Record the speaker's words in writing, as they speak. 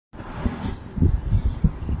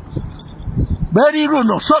Very rude,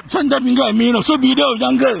 no. So, send the finger at me, no. So video,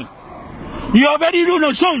 young girl. You are very rude,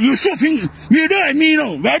 no. So, you shoot video at me,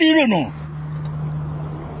 no. Very rude, no.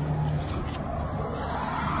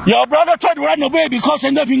 Your brother tried to run away because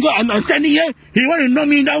send the finger. I'm standing here. He want to knock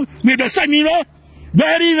me down with the side mirror.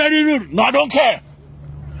 Very, very rude. No, I don't care.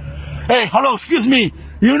 Hey, hello, excuse me.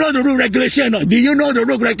 You know the rule regulation or not? Do you know the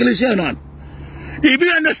rule regulation or not? If you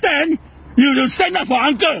understand, you should stand up for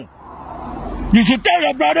uncle. You should tell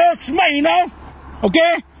your brother, smile, you know?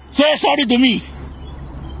 Okay? Say sorry to me.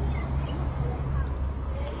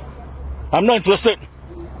 I'm not interested.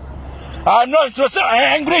 I'm not interested.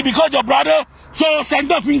 I'm angry because your brother so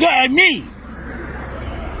center finger at me.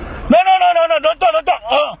 No, don't talk.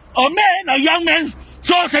 A man, a young man,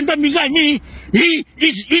 so center finger at me. He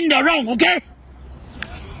is in the wrong, okay?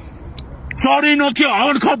 Sorry, no kill. I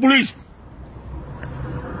want to call police.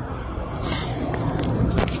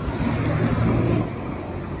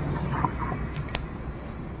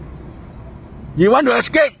 You want to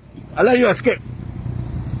escape? I'll let you escape.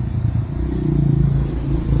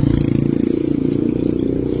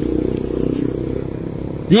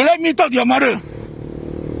 You let me talk to your mother.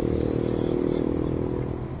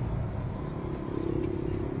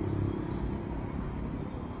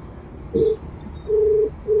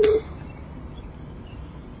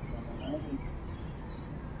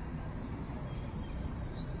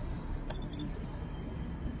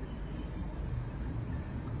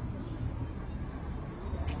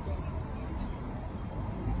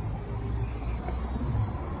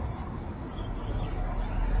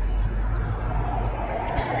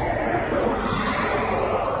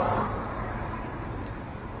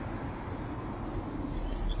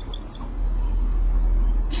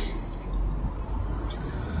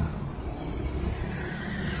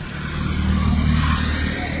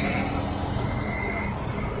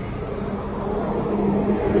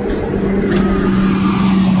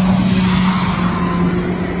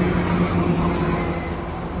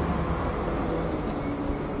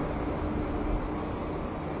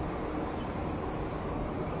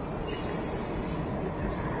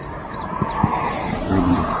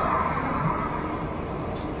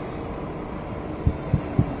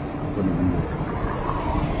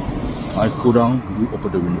 I go down, you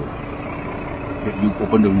open the window. Okay, you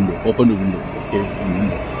open the window. Open the window. Okay, open the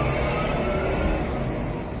window.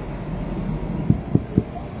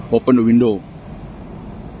 Open the window.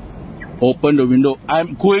 Open the window.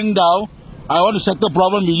 I'm going down. I want to settle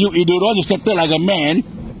problem with you. If you don't want to settle like a man,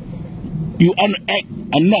 you unact.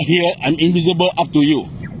 I'm not here. I'm invisible. Up to you.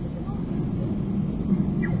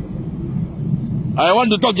 I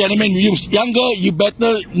want to talk gentlemen with you. Young girl, you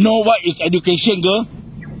better know what is education, girl.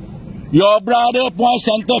 Your brother point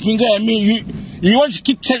center finger at me. You want to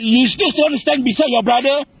keep. You still want to stand beside your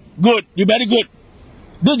brother? Good. You very good.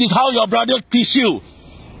 This is how your brother teach you.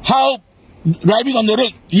 How driving on the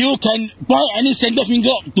road, you can point any center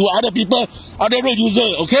finger to other people, other road user.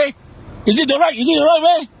 Okay? Is it the right? Is it the right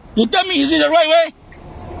way? You tell me. Is it the right way?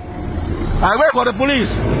 I wait for the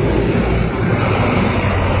police.